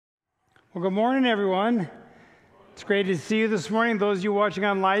Well, good morning, everyone. It's great to see you this morning. Those of you watching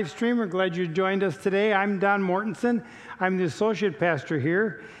on live stream, we're glad you joined us today. I'm Don Mortensen. I'm the associate pastor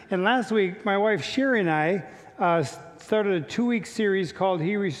here. And last week, my wife Sherry and I started a 2-week series called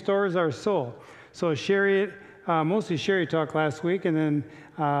He Restores Our Soul. So mostly Sherry talked last week, and then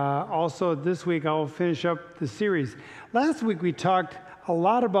also this week I'll finish up the series. Last week we talked a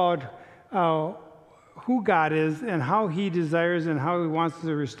lot about who God is and how He desires and how He wants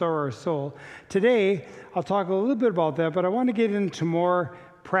to restore our soul. Today, I'll talk a little bit about that, but I want to get into more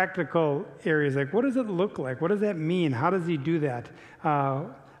practical areas, like what does it look like? What does that mean? How does He do that?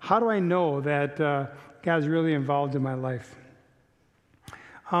 How do I know that God's really involved in my life?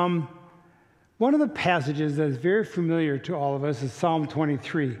 One of the passages that's very familiar to all of us is Psalm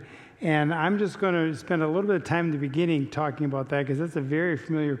 23. And I'm just going to spend a little bit of time in the beginning talking about that because that's a very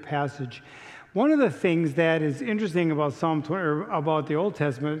familiar passage. One of the things that is interesting about about the Old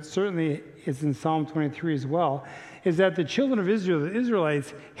Testament, certainly it's in Psalm 23 as well, is that the children of Israel, the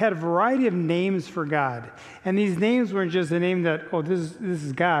Israelites, had a variety of names for God. And these names weren't just a name that, this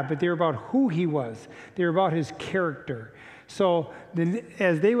is God, but they were about who He was. They were about His character. So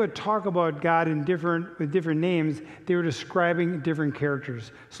as they would talk about God with different names, they were describing different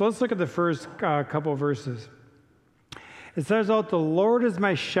characters. So let's look at the first couple of verses. It starts out, "The Lord is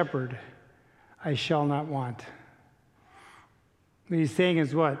my shepherd, I shall not want." What He's saying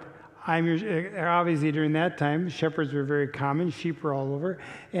is what? Obviously during that time, shepherds were very common, sheep were all over,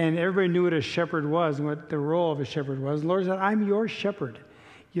 and everybody knew what a shepherd was and what the role of a shepherd was. The Lord said, I'm your shepherd.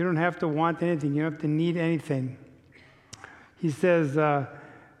 You don't have to want anything. You don't have to need anything. He says,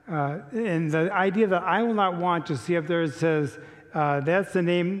 and the idea that I will not want, to see up there, it says, that's the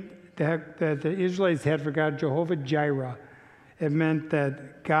name that the Israelites had for God, Jehovah Jireh. It meant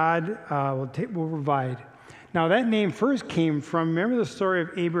that God will provide. Now, that name first came from, remember the story of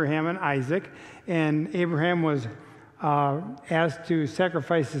Abraham and Isaac, and Abraham was asked to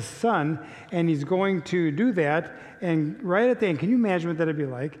sacrifice his son, and he's going to do that, and right at the end, can you imagine what that would be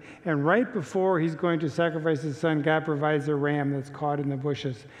like? And right before he's going to sacrifice his son, God provides a ram that's caught in the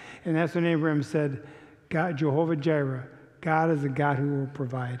bushes. And that's when Abraham said, God, Jehovah Jireh, God is a God who will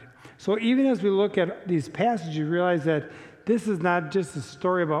provide. So even as we look at these passages, you realize that this is not just a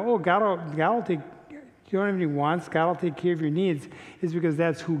story about, God will take, you don't have any wants, God will take care of your needs. It's because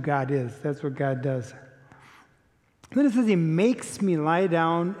that's who God is. That's what God does. Then it says, He makes me lie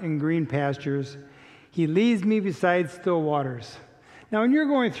down in green pastures. He leads me beside still waters. Now, when you're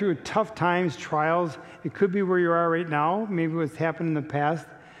going through tough times, trials, it could be where you are right now, maybe what's happened in the past.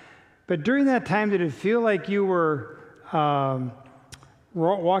 But during that time, did it feel like you were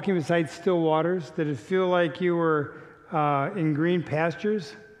walking beside still waters? Did it feel like you were in green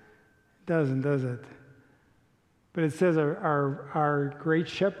pastures? It doesn't, does it? But it says our great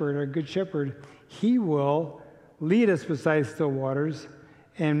shepherd, our good shepherd, He will lead us beside still waters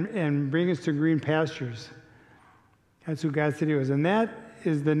and bring us to green pastures. That's who God said He was. And that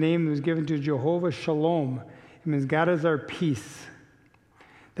is the name that was given to Jehovah Shalom. It means God is our peace.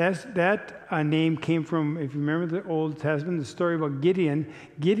 That name came from, if you remember the Old Testament, the story about Gideon.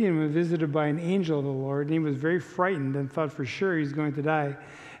 Gideon was visited by an angel of the Lord, and he was very frightened and thought for sure he's going to die.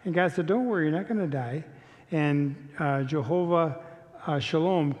 And God said, don't worry, you're not going to die. And Jehovah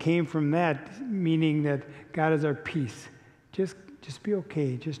Shalom came from that, meaning that God is our peace. Just be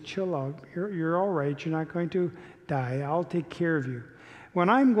okay. Just chill out. You're all right. You're not going to die. I'll take care of you. When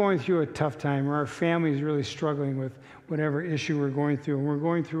I'm going through a tough time or our family is really struggling with whatever issue we're going through, and we're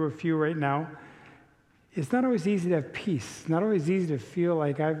going through a few right now, it's not always easy to have peace. It's not always easy to feel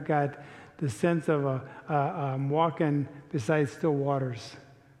like I've got the sense of I'm walking beside still waters,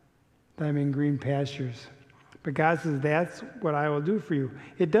 that I'm in green pastures. But God says, that's what I will do for you.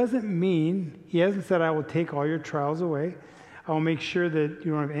 It doesn't mean, He hasn't said, I will take all your trials away. I will make sure that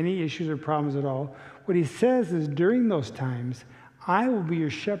you don't have any issues or problems at all. What He says is, during those times, I will be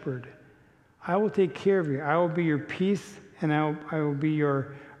your shepherd. I will take care of you. I will be your peace, and I will be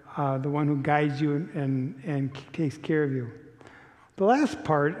your the one who guides you and takes care of you. The last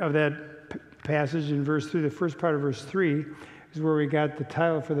part of that passage in verse 3, the first part of verse 3, is where we got the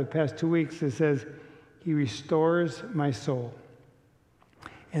title for the past 2 weeks. It says, He restores my soul.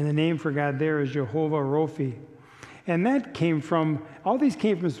 And the name for God there is Jehovah Rophi. And that all these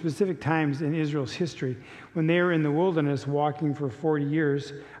came from specific times in Israel's history. When they were in the wilderness walking for 40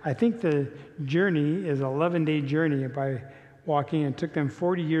 years, I think the journey is an 11-day journey by walking. It took them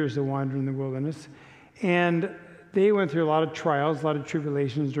 40 years to wander in the wilderness. And they went through a lot of trials, a lot of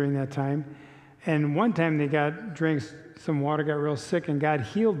tribulations during that time. And one time they drank some water, got real sick, and God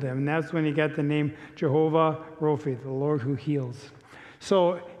healed them. And that's when He got the name Jehovah Rophi, the Lord who heals.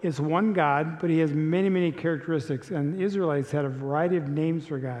 So it's one God, but he has many, many characteristics. And the Israelites had a variety of names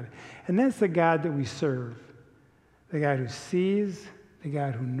for God. And that's the God that we serve. The God who sees, the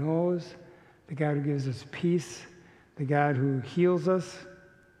God who knows, the God who gives us peace, the God who heals us.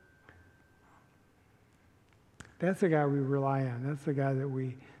 That's the God we rely on. That's the God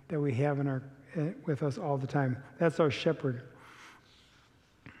that we have with us all the time. That's our shepherd.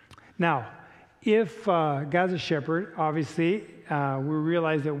 Now, if God's a shepherd, obviously, we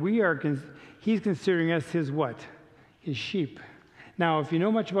realize that he's considering us his what? His sheep. Now, if you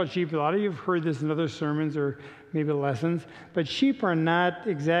know much about sheep, a lot of you have heard this in other sermons or maybe lessons, but sheep are not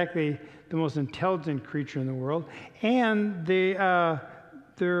exactly the most intelligent creature in the world, and they're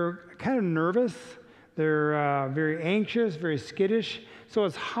kind of nervous. They're very anxious, very skittish, so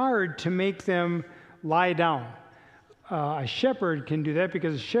it's hard to make them lie down. A shepherd can do that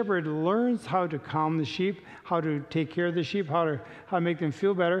because a shepherd learns how to calm the sheep, how to take care of the sheep, how to make them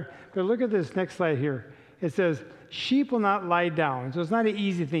feel better. But look at this next slide here. It says, sheep will not lie down. So it's not an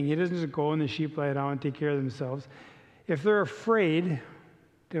easy thing. He doesn't just go and the sheep lie down and take care of themselves. If they're afraid,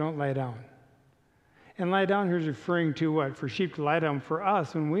 they don't lie down. And lie down here is referring to what? For sheep to lie down. For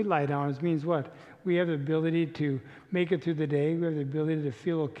us, when we lie down, it means what? We have the ability to make it through the day. We have the ability to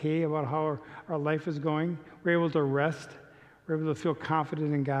feel okay about how our life is going. We're able to rest. We're able to feel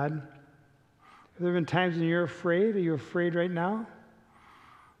confident in God. Have there been times when you're afraid? Are you afraid right now?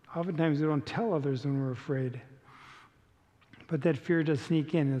 Oftentimes we don't tell others when we're afraid. But that fear does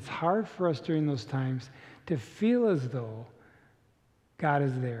sneak in. It's hard for us during those times to feel as though God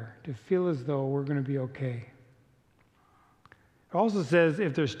is there, to feel as though we're going to be okay. It also says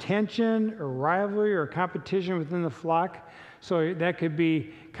if there's tension or rivalry or competition within the flock, so that could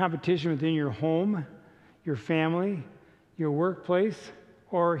be competition within your home, your family, your workplace,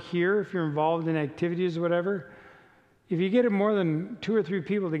 or here if you're involved in activities or whatever. If you get more than 2 or 3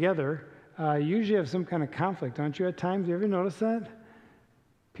 people together, you usually have some kind of conflict, don't you, at times? You ever notice that?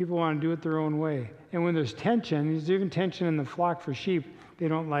 People want to do it their own way. And when there's tension, there's even tension in the flock for sheep, they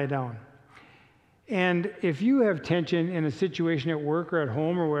don't lie down. And if you have tension in a situation at work or at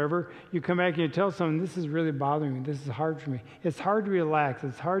home or wherever, you come back and you tell someone, this is really bothering me, this is hard for me. It's hard to relax,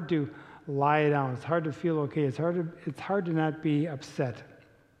 it's hard to lie down, it's hard to feel okay, it's hard to not be upset.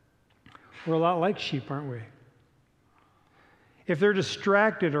 We're a lot like sheep, aren't we? If they're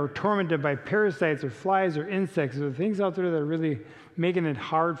distracted or tormented by parasites or flies or insects or things out there that are really making it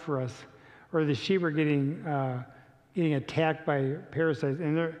hard for us, or the sheep are getting attacked by parasites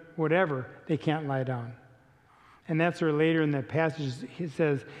and whatever, they can't lie down. And that's where later in that passage he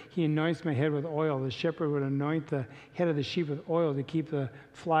says, he anoints my head with oil. The shepherd would anoint the head of the sheep with oil to keep the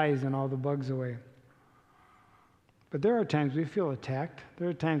flies and all the bugs away. But there are times we feel attacked. There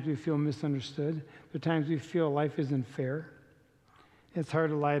are times we feel misunderstood. There are times we feel life isn't fair. It's hard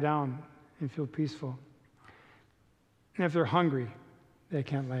to lie down and feel peaceful. And if they're hungry, they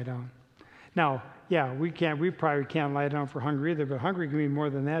can't lie down. Now, yeah, we probably can't lie down for hungry either, but hungry can mean more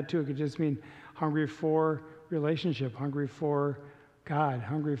than that too. It could just mean hungry for relationship, hungry for God,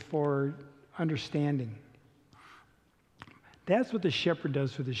 hungry for understanding. That's what the shepherd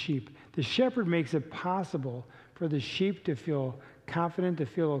does for the sheep. The shepherd makes it possible for the sheep to feel confident, to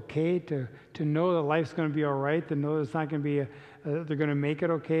feel okay, to know that life's going to be all right, to know that it's not going to be, they're going to make it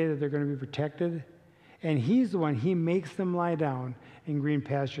okay, that they're going to be protected. And he's the one, he makes them lie down in green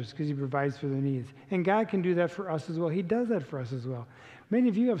pastures because he provides for their needs. And God can do that for us as well. He does that for us as well. Many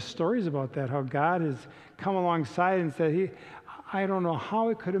of you have stories about that, how God has come alongside and said, I don't know how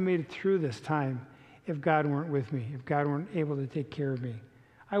I could have made it through this time if God weren't with me, if God weren't able to take care of me.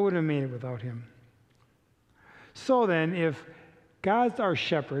 I wouldn't have made it without him. So then, if God's our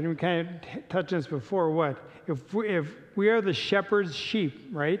shepherd, and we kind of touched on this before, what? If we are the shepherd's sheep,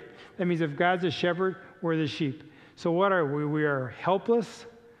 right? That means if God's a shepherd, we're the sheep. So what are we? We are helpless,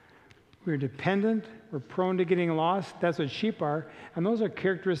 we're dependent, we're prone to getting lost. That's what sheep are. And those are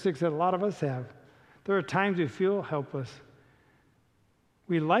characteristics that a lot of us have. There are times we feel helpless.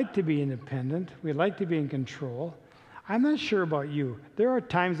 We like to be independent. We like to be in control. I'm not sure about you. There are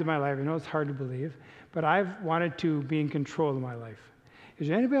times in my life, I know it's hard to believe, but I've wanted to be in control of my life. Is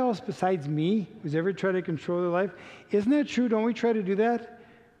there anybody else besides me who's ever tried to control their life? Isn't that true? Don't we try to do that?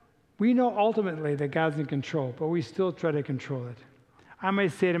 We know ultimately that God's in control, but we still try to control it. I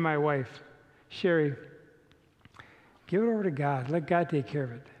might say to my wife, Sherry, give it over to God. Let God take care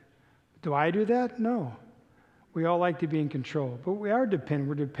of it. Do I do that? No. We all like to be in control, but we are dependent.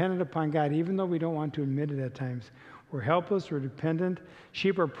 We're dependent upon God, even though we don't want to admit it at times. We're helpless. We're dependent.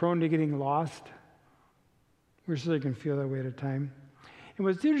 Sheep are prone to getting lost. We certainly can feel that way at a time. And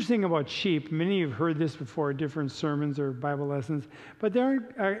what's interesting about sheep, many of you have heard this before, different sermons or Bible lessons, but they're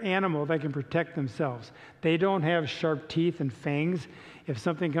an animal that can protect themselves. They don't have sharp teeth and fangs. If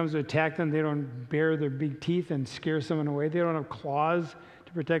something comes to attack them, they don't bare their big teeth and scare someone away. They don't have claws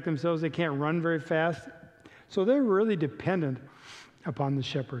to protect themselves. They can't run very fast. So they're really dependent upon the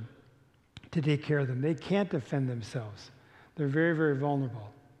shepherd to take care of them. They can't defend themselves. They're very, very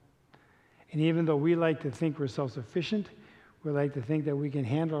vulnerable. And even though we like to think we're self-sufficient, we like to think that we can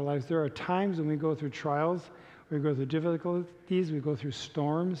handle our lives, there are times when we go through trials, we go through difficulties, we go through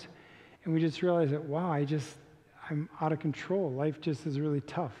storms, and we just realize that, wow, I'm out of control. Life just is really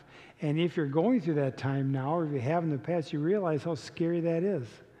tough. And if you're going through that time now, or if you have in the past, you realize how scary that is.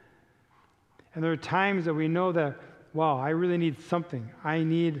 And there are times that we know that, wow, I really need something. I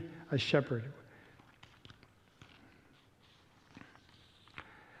need a shepherd.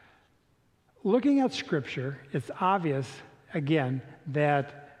 Looking at Scripture, it's obvious, again,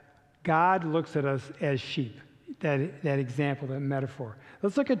 that God looks at us as sheep, that example, that metaphor.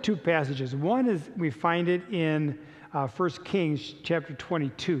 Let's look at two passages. One is, we find it in 1 Kings chapter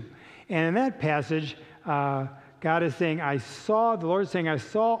 22. And in that passage, God is saying, the Lord is saying, I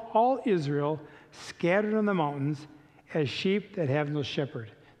saw all Israel scattered on the mountains as sheep that have no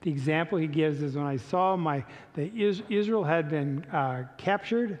shepherd. The example he gives is when I saw Israel had been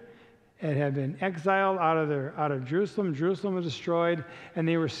captured, it had been exiled out of Jerusalem. Jerusalem was destroyed, and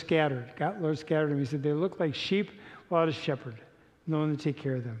they were scattered. Lord scattered them. He said they looked like sheep without a shepherd, no one to take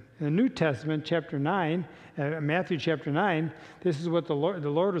care of them. In the New Testament, chapter 9, Matthew chapter 9, this is what the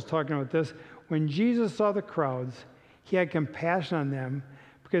Lord was talking about this. When Jesus saw the crowds, he had compassion on them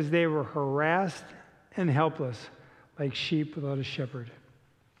because they were harassed and helpless, like sheep without a shepherd.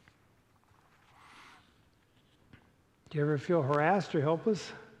 Do you ever feel harassed or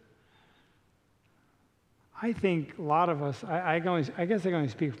helpless? I think a lot of us, I guess I can only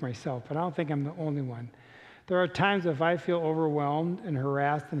speak for myself, but I don't think I'm the only one. There are times if I feel overwhelmed and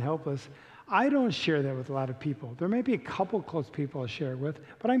harassed and helpless, I don't share that with a lot of people. There may be a couple close people I'll share it with,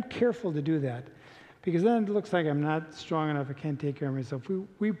 but I'm careful to do that because then it looks like I'm not strong enough, I can't take care of myself.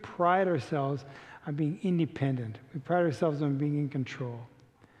 We pride ourselves on being independent. We pride ourselves on being in control.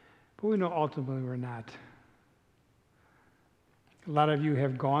 But we know ultimately we're not. A lot of you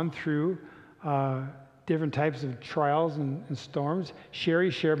have gone through different types of trials and storms.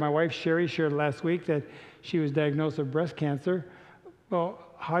 My wife Sherry shared last week that she was diagnosed with breast cancer. Well,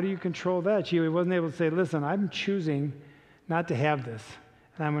 how do you control that? She wasn't able to say, listen, I'm choosing not to have this,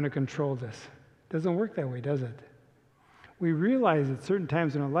 and I'm going to control this. It doesn't work that way, does it? We realize at certain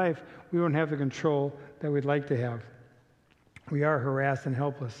times in our life, we don't have the control that we'd like to have. We are harassed and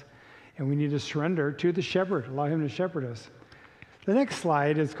helpless, and we need to surrender to the shepherd, allow him to shepherd us. The next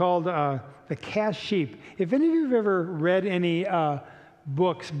slide is called The Cast Sheep. If any of you have ever read any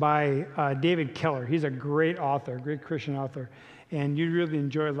books by David Keller, he's a great author, great Christian author, and you really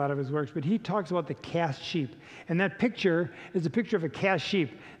enjoy a lot of his works, but he talks about the cast sheep. And that picture is a picture of a cast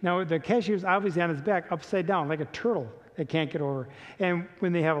sheep. Now, the cast sheep is obviously on its back, upside down, like a turtle that can't get over. And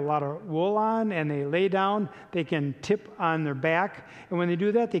when they have a lot of wool on and they lay down, they can tip on their back. And when they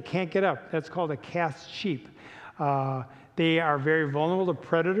do that, they can't get up. That's called a cast sheep. They are very vulnerable to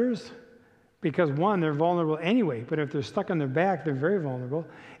predators because, one, they're vulnerable anyway, but if they're stuck on their back, they're very vulnerable.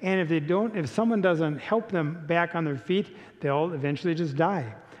 And if someone doesn't help them back on their feet, they'll eventually just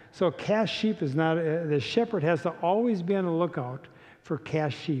die. So cast sheep is not, the shepherd has to always be on the lookout for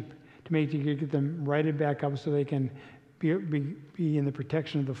cast sheep to make sure you get them righted back up so they can be in the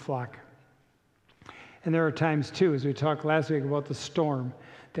protection of the flock. And there are times, too, as we talked last week about the storm,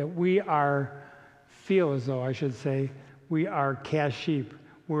 that we feel as though, I should say, we are cast sheep.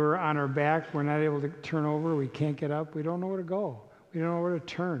 We're on our back. We're not able to turn over. We can't get up. We don't know where to go. We don't know where to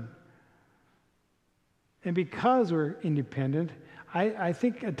turn. And because we're independent, I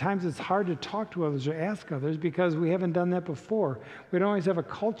think at times it's hard to talk to others or ask others because we haven't done that before. We don't always have a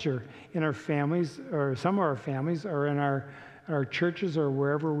culture in our families or some of our families or in our churches or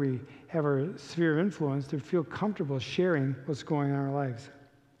wherever we have our sphere of influence to feel comfortable sharing what's going on in our lives.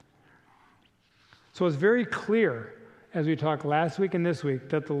 So it's very clear, as we talked last week and this week,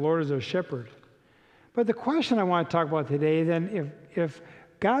 that the Lord is our shepherd. But the question I want to talk about today, then, if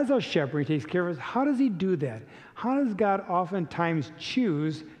God's our shepherd, he takes care of us, how does he do that? How does God oftentimes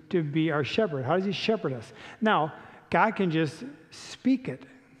choose to be our shepherd? How does he shepherd us? Now, God can just speak it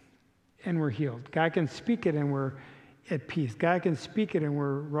and we're healed. God can speak it and we're at peace. God can speak it and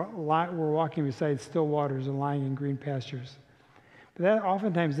we're walking beside still waters and lying in green pastures. But that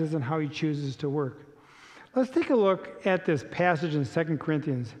oftentimes isn't how he chooses to work. Let's take a look at this passage in 2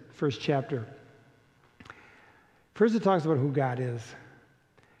 Corinthians, first chapter. First, it talks about who God is.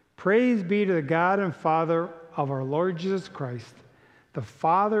 Praise be to the God and Father of our Lord Jesus Christ, the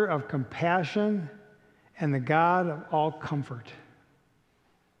Father of compassion and the God of all comfort.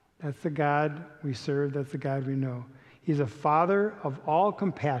 That's the God we serve. That's the God we know. He's a Father of all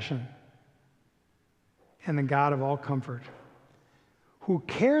compassion and the God of all comfort, who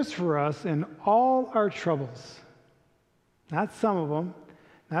cares for us in all our troubles. Not some of them,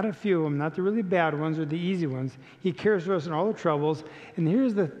 not a few of them, not the really bad ones or the easy ones. He cares for us in all the troubles. And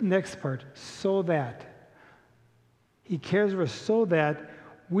here's the next part, so that. He cares for us so that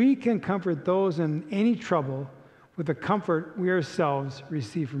we can comfort those in any trouble with the comfort we ourselves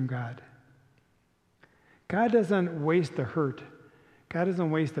receive from God. God doesn't waste the hurt. God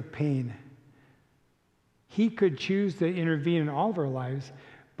doesn't waste the pain. He could choose to intervene in all of our lives,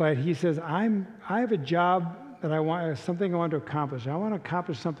 but he says, I have a job that I want, something I want to accomplish. I want to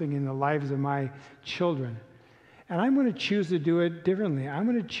accomplish something in the lives of my children. And I'm going to choose to do it differently. I'm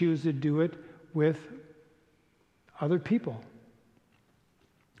going to choose to do it with other people.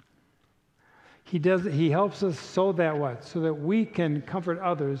 He helps us so that what? So that we can comfort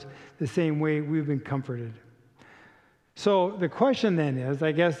others the same way we've been comforted. So the question then is,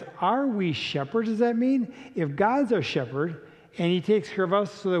 I guess, are we shepherds? Does that mean? If God's our shepherd and he takes care of us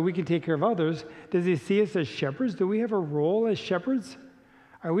so that we can take care of others, does he see us as shepherds? Do we have a role as shepherds?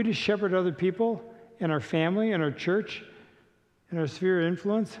 Are we to shepherd other people in our family, in our church, in our sphere of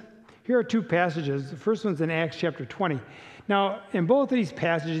influence? Here are two passages. The first one's in Acts chapter 20. Now, in both of these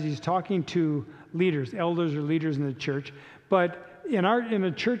passages, he's talking to leaders, elders or leaders in the church. But in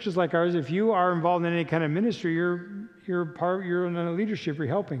a churches like ours, if you are involved in any kind of ministry, you're in a leadership, you're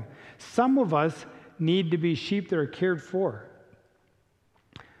helping. Some of us need to be sheep that are cared for.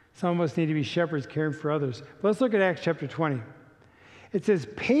 Some of us need to be shepherds caring for others. But let's look at Acts chapter 20. It says,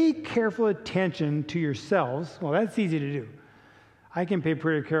 pay careful attention to yourselves. Well, that's easy to do. I can pay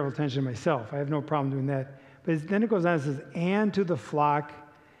pretty careful attention to myself. I have no problem doing that. But then it goes on and says, and to the flock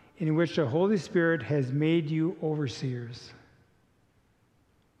in which the Holy Spirit has made you overseers.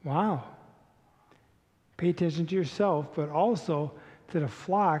 Wow. Pay attention to yourself, but also to the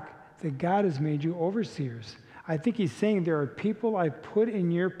flock that God has made you overseers. I think he's saying there are people I put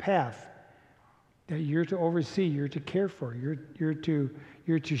in your path that you're to oversee, you're to care for, you're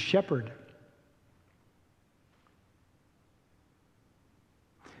to shepherd.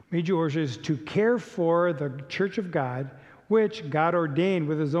 Made you overseers to care for the church of God, which God ordained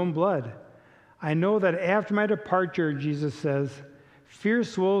with his own blood. I know that after my departure, Jesus says,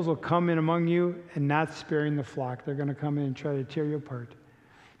 fierce wolves will come in among you and not sparing the flock. They're going to come in and try to tear you apart.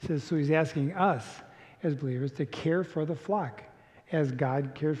 He says, so he's asking us as believers to care for the flock as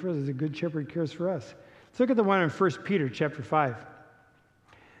God cares for us, as a good shepherd cares for us. Let's look at the one in 1 Peter chapter 5.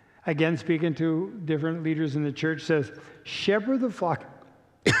 Again, speaking to different leaders in the church, says, shepherd the flock,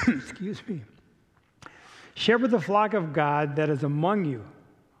 excuse me, shepherd the flock of God that is among you.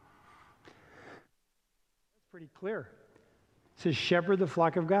 That's pretty clear. It says, shepherd the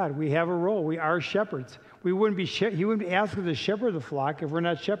flock of God. We have a role. We are shepherds. He wouldn't be asked us to shepherd the flock if we're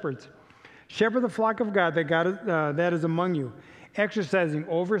not shepherds. Shepherd the flock of God that is among you, exercising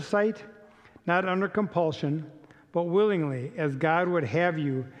oversight, not under compulsion, but willingly, as God would have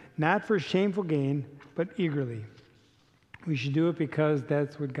you, not for shameful gain, but eagerly. We should do it because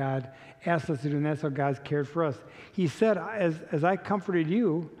that's what God asked us to do, and that's how God's cared for us. He said, as I comforted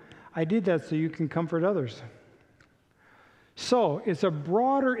you, I did that so you can comfort others. So it's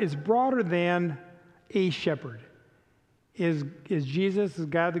broader than a shepherd. Is Jesus, is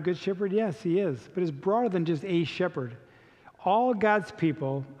God the good shepherd? Yes, he is. But it's broader than just a shepherd. All God's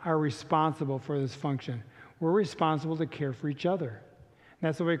people are responsible for this function. We're responsible to care for each other. And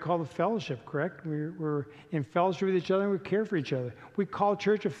that's what we call the fellowship, correct? We're in fellowship with each other and we care for each other. We call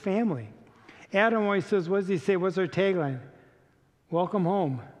church a family. Adam always says, what does he say? What's our tagline? Welcome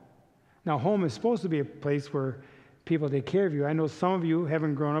home. Now, home is supposed to be a place where people take care of you. I know some of you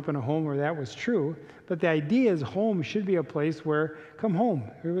haven't grown up in a home where that was true, but the idea is home should be a place where, come home,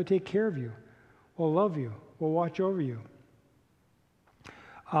 we will take care of you. We'll love you. We'll watch over you.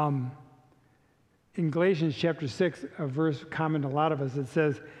 In Galatians chapter 6, a verse common to a lot of us, it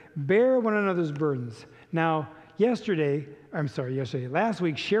says, bear one another's burdens. Now, last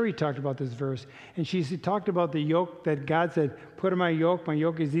week, Sherry talked about this verse, and she talked about the yoke that God said, put on my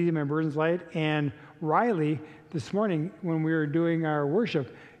yoke is easy, my burden's light. And Riley, this morning, when we were doing our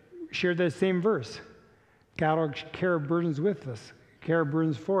worship, shared that same verse. God will carry burdens with us, carry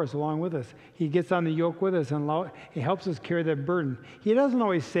burdens for us, along with us. He gets on the yoke with us, and he helps us carry that burden. He doesn't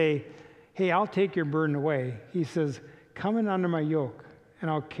always say, hey, I'll take your burden away. He says, come in under my yoke, and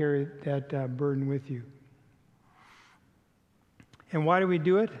I'll carry that burden with you. And why do we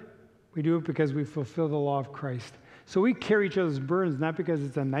do it? We do it because we fulfill the law of Christ. So we carry each other's burdens, not because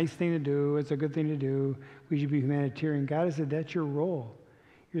it's a nice thing to do, it's a good thing to do, we should be humanitarian. God has said that's your role.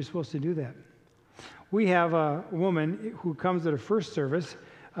 You're supposed to do that. We have a woman who comes to the first service,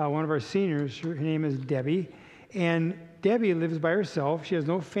 one of our seniors. Her name is Debbie. And Debbie lives by herself. She has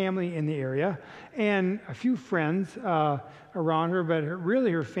no family in the area and a few friends around her, but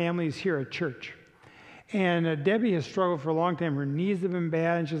really her family is here at church. And Debbie has struggled for a long time. Her knees have been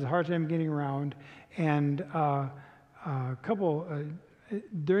bad, and she has a hard time getting around. And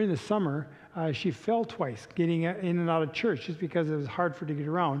during the summer, she fell twice getting in and out of church just because it was hard for her to get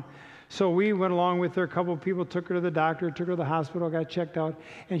around. So we went along with her. A couple of people took her to the doctor, took her to the hospital, got checked out,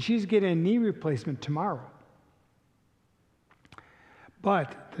 and she's getting a knee replacement tomorrow.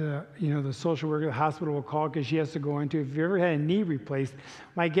 But the social worker at the hospital will call because she has to go into. If you've ever had a knee replaced,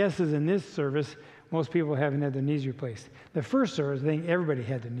 my guess is in this service, most people haven't had their knees replaced. The first service, I think everybody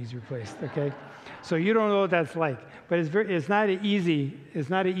had their knees replaced. Okay, so you don't know what that's like, but it's not an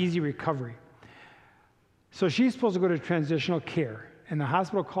easy recovery. So she's supposed to go to transitional care, and the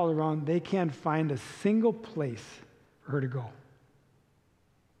hospital called around. They can't find a single place for her to go.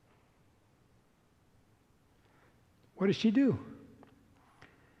 What does she do?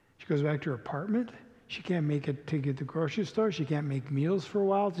 She goes back to her apartment. She can't make it to get to the grocery store. She can't make meals for a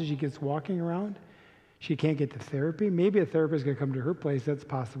while until she gets walking around. She can't get to therapy. Maybe a therapist can come to her place. That's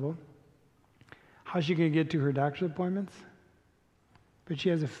possible. How's she going to get to her doctor's appointments? But she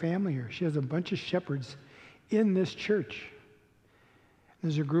has a family here. She has a bunch of shepherds in this church.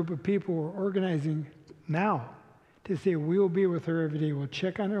 There's a group of people who are organizing now to say, we will be with her every day. We'll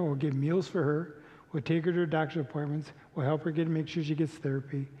check on her. We'll give meals for her. We'll take her to her doctor's appointments. We'll help her make sure she gets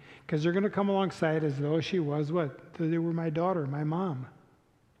therapy. Because they're going to come alongside as though she was what? They were my daughter, my mom.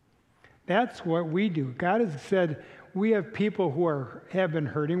 That's what we do. God has said we have people who have been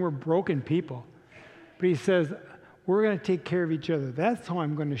hurting. We're broken people. But he says, we're going to take care of each other. That's how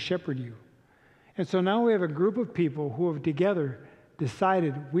I'm going to shepherd you. And so now we have a group of people who have together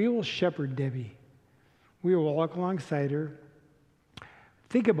decided we will shepherd Debbie. We will walk alongside her.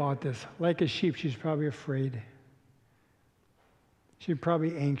 Think about this. Like a sheep, she's probably afraid. She's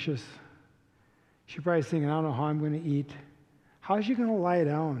probably anxious. She's probably thinking, I don't know how I'm going to eat. How is she going to lie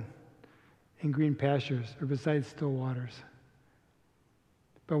down in green pastures or beside still waters?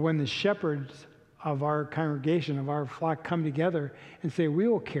 But when the shepherds of our congregation, of our flock, come together and say, we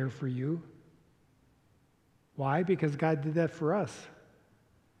will care for you. Why? Because God did that for us.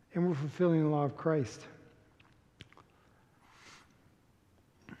 And we're fulfilling the law of Christ.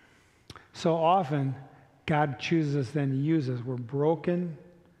 So often, God chooses us then to use us. We're broken.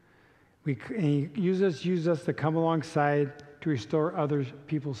 And he uses us to come alongside to restore other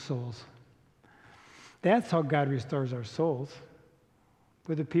people's souls. That's how God restores our souls.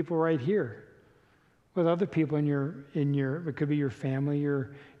 With the people right here. With other people in your it could be your family,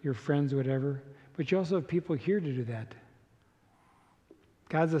 your friends, whatever. But you also have people here to do that.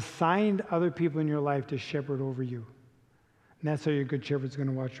 God's assigned other people in your life to shepherd over you. And that's how your good shepherd's going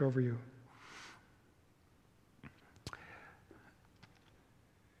to watch over you.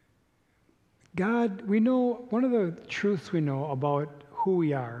 God, we know, one of the truths we know about who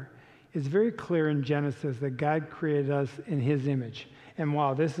we are is very clear in Genesis that God created us in his image. And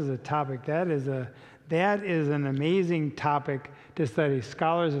wow, this is a topic, that is an amazing topic to study.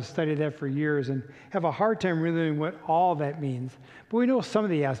 Scholars have studied that for years and have a hard time realizing what all that means. But we know some of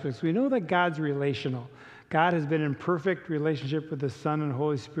the aspects. We know that God's relational. God has been in perfect relationship with the Son and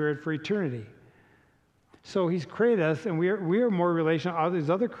Holy Spirit for eternity. So he's created us, and we are more relational.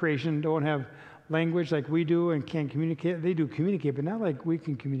 These other creation don't have language like we do and can't communicate. They do communicate, but not like we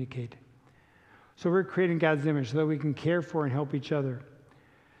can communicate. So we're creating God's image so that we can care for and help each other.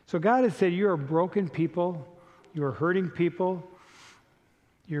 So God has said, you are broken people, you are hurting people,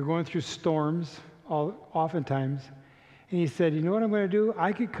 you're going through storms oftentimes. And he said, you know what I'm going to do?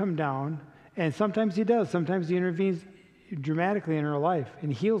 I could come down, and sometimes he does. Sometimes he intervenes dramatically in our life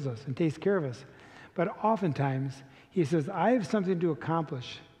and heals us and takes care of us. But oftentimes, he says, I have something to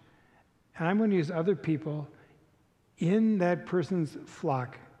accomplish, and I'm going to use other people in that person's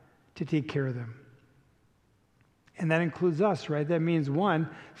flock to take care of them. And that includes us, right? That means, one,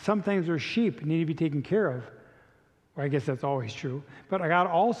 sometimes we're sheep and need to be taken care of. Well, I guess that's always true. But God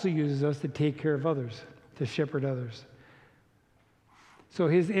also uses us to take care of others, to shepherd others. So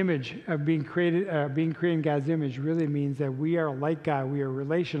his image of being created in God's image really means that we are like God. We are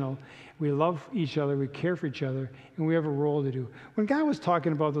relational. We love each other. We care for each other. And we have a role to do. When God was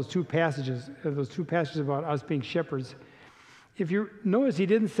talking about those two passages about us being shepherds, if you notice, he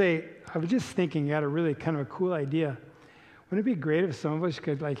didn't say, I was just thinking, you had a really kind of a cool idea. Wouldn't it be great if some of us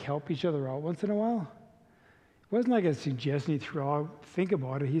could like help each other out once in a while? It wasn't like a suggestion he threw out, think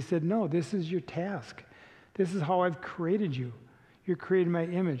about it. He said, no, this is your task. This is how I've created you. You're created in my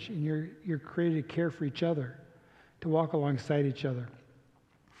image, and you're created to care for each other, to walk alongside each other.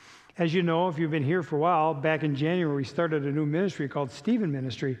 As you know, if you've been here for a while, back in January, we started a new ministry called Stephen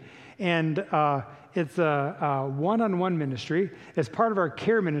Ministry. And it's a one-on-one ministry. As part of our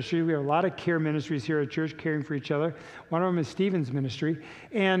care ministry, we have a lot of care ministries here at church, caring for each other. One of them is Stephen's ministry.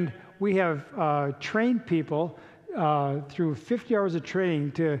 And we have trained people through 50 hours of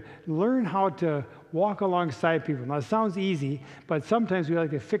training to learn how to walk alongside people. Now, it sounds easy, but sometimes we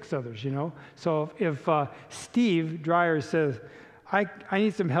like to fix others, you know? So if Steve Dreyer says, I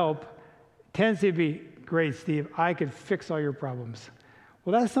need some help, tendency to be, great, Steve, I could fix all your problems.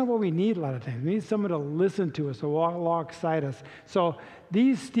 Well, that's not what we need a lot of times. We need someone to listen to us, to walk alongside us. So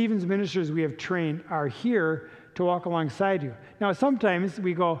these Stephen's ministers we have trained are here to walk alongside you. Now, sometimes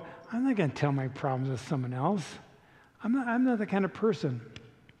we go, I'm not going to tell my problems to someone else. I'm not the kind of person.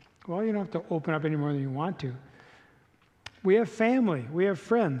 Well, you don't have to open up any more than you want to. We have family. We have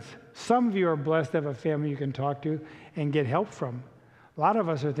friends. Some of you are blessed to have a family you can talk to and get help from. A lot of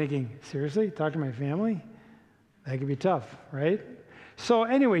us are thinking, seriously, talk to my family? That could be tough, right? So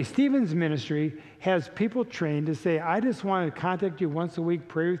anyway, Stephen's ministry has people trained to say, I just want to contact you once a week,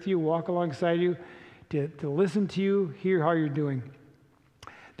 pray with you, walk alongside you, to listen to you, hear how you're doing.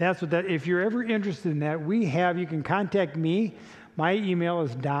 That's what that, if you're ever interested in that, you can contact me. My email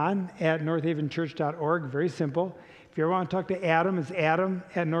is don@northavenchurch.org, very simple. If you ever want to talk to Adam, it's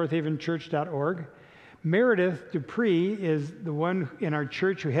adam@northavenchurch.org. Meredith Dupree is the one in our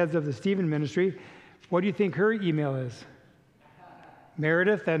church who heads up the Stephen ministry. What do you think her email is?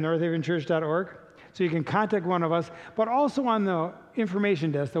 Meredith@northavenchurch.org. So you can contact one of us. But also on the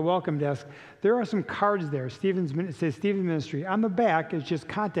information desk, the welcome desk, there are some cards there. It says Stephen Ministry. On the back is just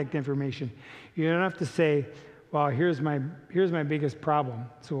contact information. You don't have to say, well, here's my biggest problem.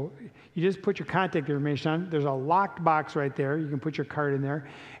 So you just put your contact information on. There's a locked box right there. You can put your card in there.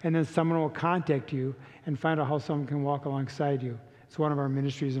 And then someone will contact you and find out how someone can walk alongside you. It's one of our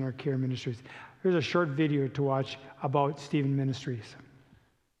ministries and our care ministries. Here's a short video to watch about Stephen Ministries.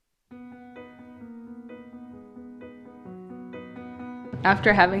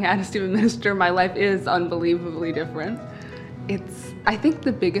 After having had a Stephen minister, my life is unbelievably different. I think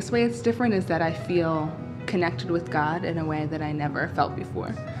the biggest way it's different is that I feel connected with God in a way that I never felt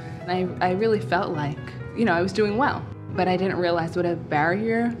before. And I really felt like, I was doing well, but I didn't realize what a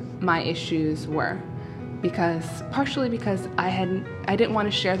barrier my issues were. Partially because I didn't want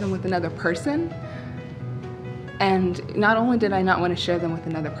to share them with another person. And not only did I not want to share them with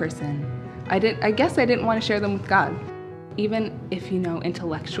another person, I guess I didn't want to share them with God. Even if you know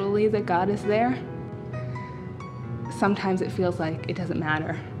intellectually that God is there, sometimes it feels like it doesn't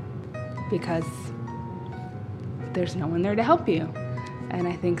matter because there's no one there to help you. And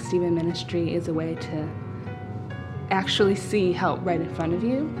I think Stephen Ministry is a way to actually see help right in front of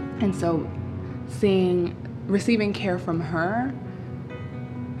you. And so receiving care from her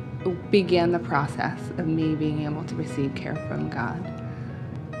began the process of me being able to receive care from God.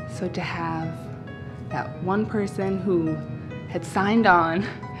 So to have that one person who had signed on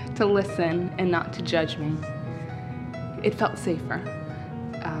to listen and not to judge me, it felt safer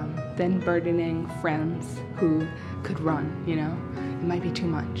than burdening friends who could run, it might be too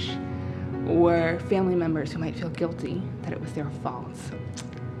much, or family members who might feel guilty that it was their fault.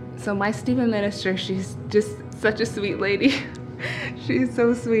 So my Stephen minister, she's just such a sweet lady. She's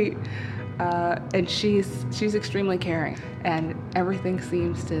so sweet, and she's extremely caring, and everything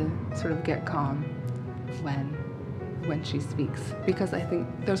seems to sort of get calm when she speaks, because I think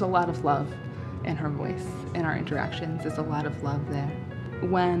there's a lot of love in her voice, in our interactions. There's a lot of love there.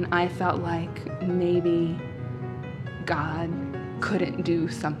 When I felt like maybe God couldn't do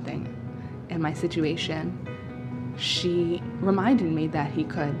something in my situation, she reminded me that he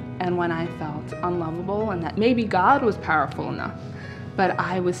could. And when I felt unlovable and that maybe God was powerful enough, but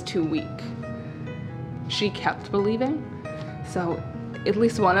I was too weak, she kept believing. So at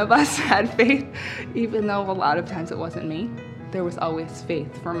least one of us had faith, even though a lot of times it wasn't me. There was always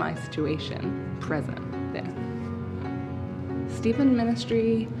faith for my situation present there. Stephen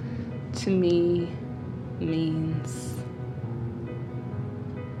Ministry to me means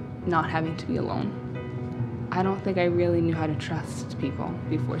not having to be alone. I don't think I really knew how to trust people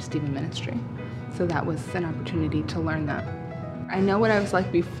before Stephen Ministry, so that was an opportunity to learn that. I know what I was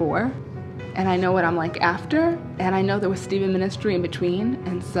like before, and I know what I'm like after, and I know there was Stephen Ministry in between,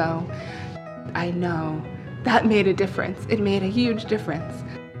 and so I know that made a difference. It made a huge difference.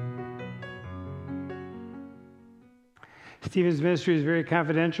 Stephen's ministry is very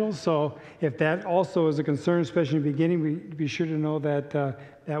confidential, so if that also is a concern, especially in the beginning, we be sure to know that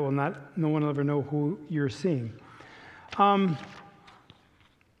no one will ever know who you're seeing.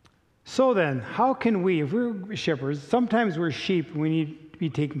 So then, how can we, if we're shepherds, sometimes we're sheep and we need to be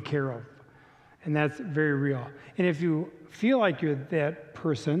taken care of, and that's very real. And if you feel like you're that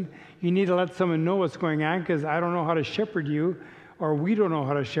person, you need to let someone know what's going on, because I don't know how to shepherd you, or we don't know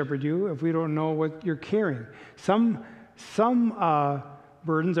how to shepherd you if we don't know what you're carrying. Some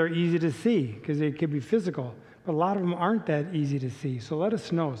burdens are easy to see because they could be physical, but a lot of them aren't that easy to see. So let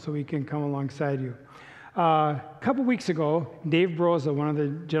us know so we can come alongside you. A couple weeks ago, Dave Broza, one of the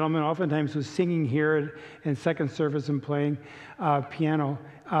gentlemen oftentimes who's singing here in second service and playing piano,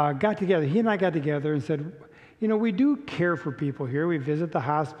 got together. He and I got together and said, we do care for people here. We visit the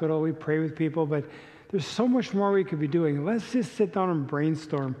hospital, we pray with people, but there's so much more we could be doing. Let's just sit down and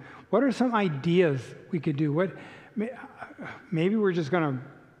brainstorm. What are some ideas we could do? Maybe we're just going to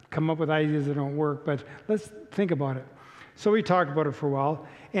come up with ideas that don't work, but let's think about it. So we talked about it for a while,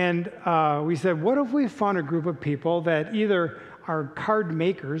 and we said, what if we found a group of people that either are card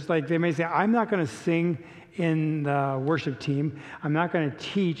makers, like they may say, I'm not going to sing in the worship team, I'm not going to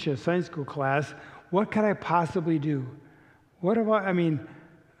teach a Sunday school class, what could I possibly do? What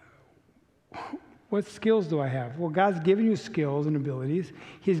skills do I have? Well, God's given you skills and abilities.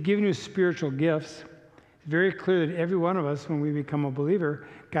 He's given you spiritual gifts. It's very clear that every one of us, when we become a believer,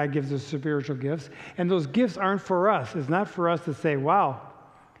 God gives us spiritual gifts. And those gifts aren't for us. It's not for us to say, wow,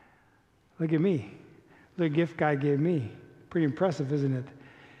 look at me. The gift God gave me. Pretty impressive, isn't it?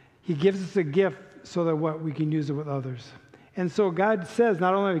 He gives us a gift so that we can use it with others. And so God says,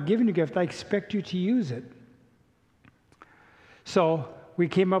 not only have I given you a gift, I expect you to use it. So we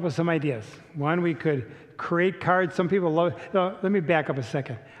came up with some ideas. One, we could create cards. Some people love it. No, let me back up a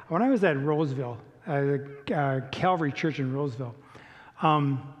second. When I was at Roseville, the Calvary Church in Roseville,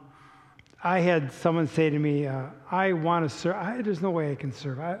 I had someone say to me, I want to serve. There's no way I can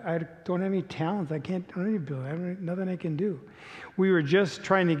serve. I don't have any talents. I don't have any ability. Nothing I can do. We were just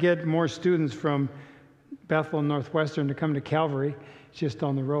trying to get more students from Bethel and Northwestern to come to Calvary, just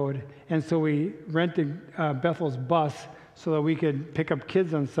down the road. And so we rented Bethel's bus so that we could pick up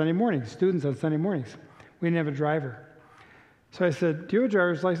kids on Sunday mornings, students on Sunday mornings. We didn't have a driver. So I said, do you have a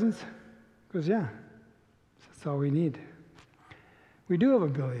driver's license? He goes, yeah. That's all we need. We do have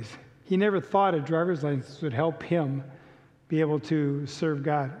abilities. He never thought a driver's license would help him be able to serve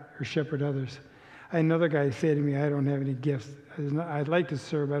God or shepherd others. I had another guy say to me, I don't have any gifts. I'd like to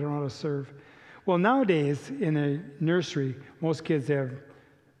serve, but I don't know how to serve. Well, nowadays in a nursery, most kids have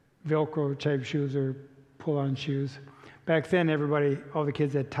Velcro type shoes or pull-on shoes. Back then, all the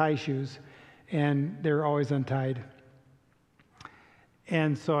kids had tie shoes, and they were always untied.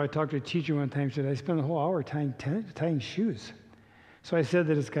 And so I talked to a teacher one time, said, I spent the whole hour tying shoes. So I said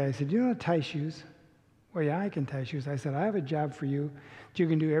to this guy, I said, do you know how to tie shoes? Well, yeah, I can tie shoes. I said, I have a job for you that you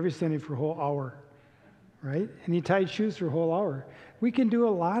can do every Sunday for a whole hour, right? And he tied shoes for a whole hour. We can do a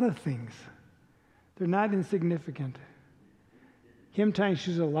lot of things. They're not insignificant. Him tying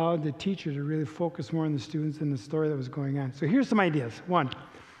shoes allowed the teacher to really focus more on the students and the story that was going on. So here's some ideas. One,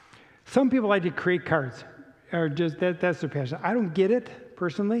 some people like to create cards, or just that's their passion. I don't get it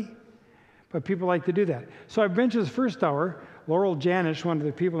personally, but people like to do that. So I've been to this first hour. Laurel Janish, one of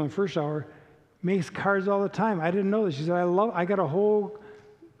the people in the first hour, makes cards all the time. I didn't know this. She said, I got a whole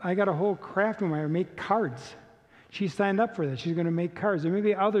craft room where I make cards. She signed up for that. She's going to make cards. There may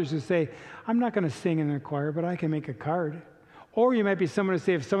be others who say, I'm not going to sing in the choir, but I can make a card. Or you might be someone who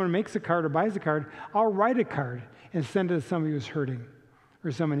say, if someone makes a card or buys a card, I'll write a card and send it to somebody who's hurting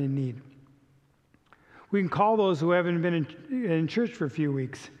or someone in need. We can call those who haven't been in church for a few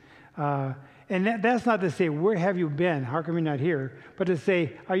weeks. And that's not to say, where have you been? How come you're not here? But to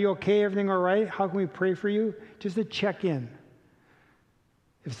say, are you okay? Everything all right? How can we pray for you? Just to check in.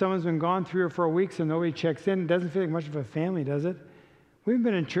 If someone's been gone 3 or 4 weeks and nobody checks in, it doesn't feel like much of a family, does it? We've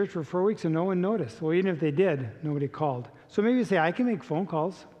been in church for 4 weeks and no one noticed. Well, even if they did, nobody called. So maybe you say, I can make phone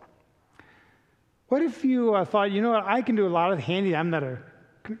calls. What if you thought, you know what, I can do a lot of handy, I'm not a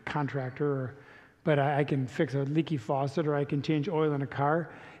contractor, but I can fix a leaky faucet or I can change oil in a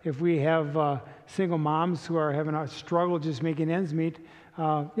car. If we have single moms who are having a struggle just making ends meet,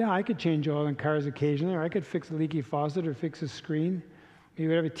 I could change oil in cars occasionally, or I could fix a leaky faucet or fix a screen. Maybe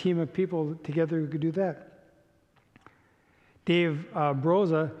we'd have a team of people together who could do that. Dave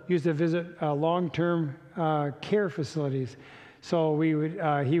Broza used to visit long-term care facilities. So he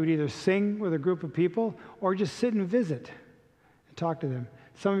would either sing with a group of people or just sit and visit and talk to them.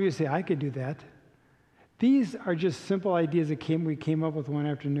 Some of you say, I could do that. These are just simple ideas that we came up with one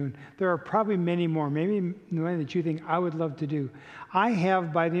afternoon. There are probably many more, maybe one that you think I would love to do. I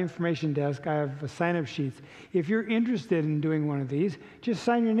have, by the information desk, I have sign-up sheets. If you're interested in doing one of these, just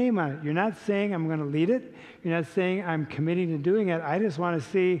sign your name on it. You're not saying I'm going to lead it. You're not saying I'm committing to doing it. I just want to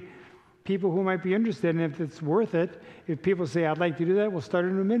see people who might be interested, and if it's worth it, if people say, I'd like to do that, we'll start a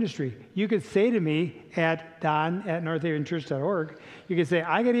new ministry. You could say to me at don@northavenchurch.org, you could say,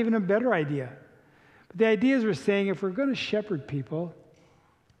 I got even a better idea. But the idea is we're saying if we're going to shepherd people,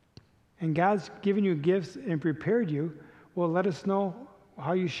 and God's given you gifts and prepared you, well, let us know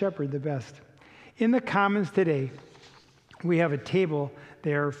how you shepherd the best. In the Commons today, we have a table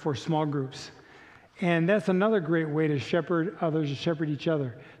there for small groups. And that's another great way to shepherd others, to shepherd each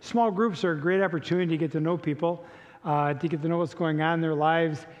other. Small groups are a great opportunity to get to know people, to get to know what's going on in their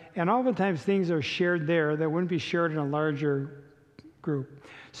lives. And oftentimes things are shared there that wouldn't be shared in a larger group.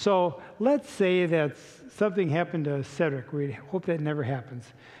 So let's say that something happened to Cedric. We hope that never happens.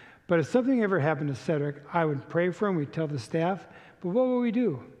 But if something ever happened to Cedric, I would pray for him. We'd tell the staff. But what would we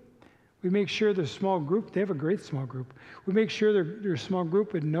do? We make sure their small group, they have a great small group. We make sure their small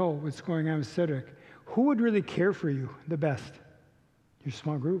group would know what's going on with Cedric. Who would really care for you the best? Your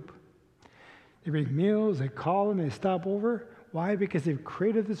small group. They bring meals, they call them, they stop over. Why? Because they've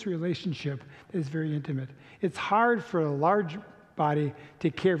created this relationship that is very intimate. It's hard for a large body to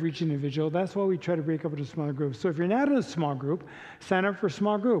care for each individual. That's why we try to break up into smaller groups. So if you're not in a small group, sign up for a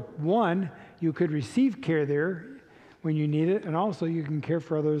small group. One, you could receive care there when you need it, and also you can care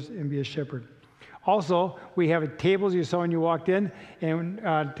for others and be a shepherd. Also, we have tables you saw when you walked in, and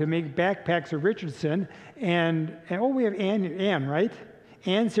to make backpacks of Richardson. And we have Ann, right?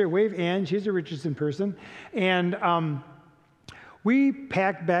 Ann's here. Wave Ann. She's a Richardson person. And we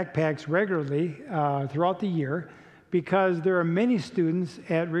pack backpacks regularly throughout the year because there are many students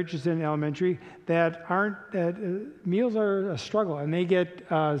at Richardson Elementary that meals are a struggle, and they get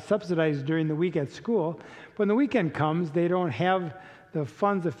subsidized during the week at school. When the weekend comes, they don't have the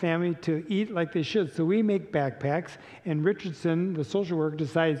funds of family to eat like they should. So we make backpacks, and Richardson, the social worker,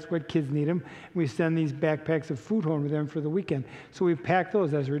 decides what kids need them. We send these backpacks of food home to them for the weekend. So we pack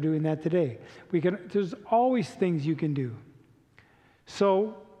those as we're doing that today. There's always things you can do.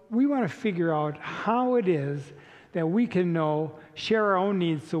 So we want to figure out how it is that we can share our own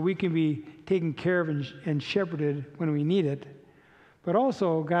needs so we can be taken care of and shepherded when we need it. But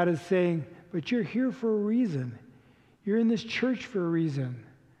also, God is saying, but you're here for a reason. You're in this church for a reason.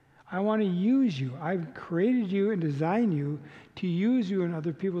 I want to use you. I've created you and designed you to use you in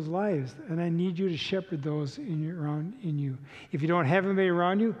other people's lives, and I need you to shepherd those around you. If you don't have anybody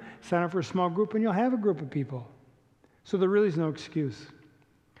around you, sign up for a small group, and you'll have a group of people. So there really is no excuse.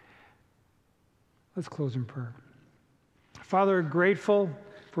 Let's close in prayer. Father, we're grateful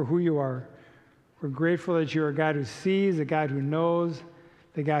for who you are. We're grateful that you're a God who sees, a God who knows,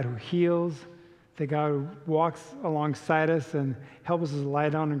 the God who heals, the God who walks alongside us and helps us lie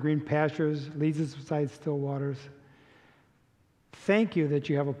down in green pastures, leads us beside still waters. Thank you that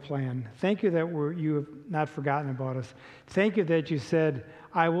you have a plan. Thank you that you have not forgotten about us. Thank you that you said,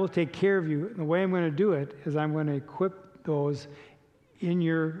 I will take care of you. And the way I'm going to do it is I'm going to equip those in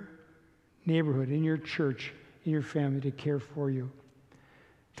your neighborhood, in your church, in your family to care for you.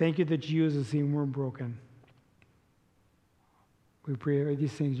 Thank you that you use us even when we're broken. We pray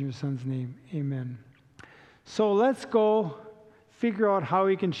these things in your Son's name. Amen. So let's go figure out how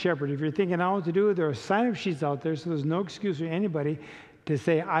we can shepherd. If you're thinking, I don't know what to do, there are sign-up sheets out there, so there's no excuse for anybody to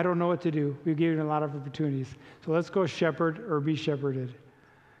say, I don't know what to do. We've given you a lot of opportunities. So let's go shepherd or be shepherded.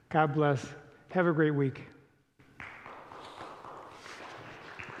 God bless. Have a great week.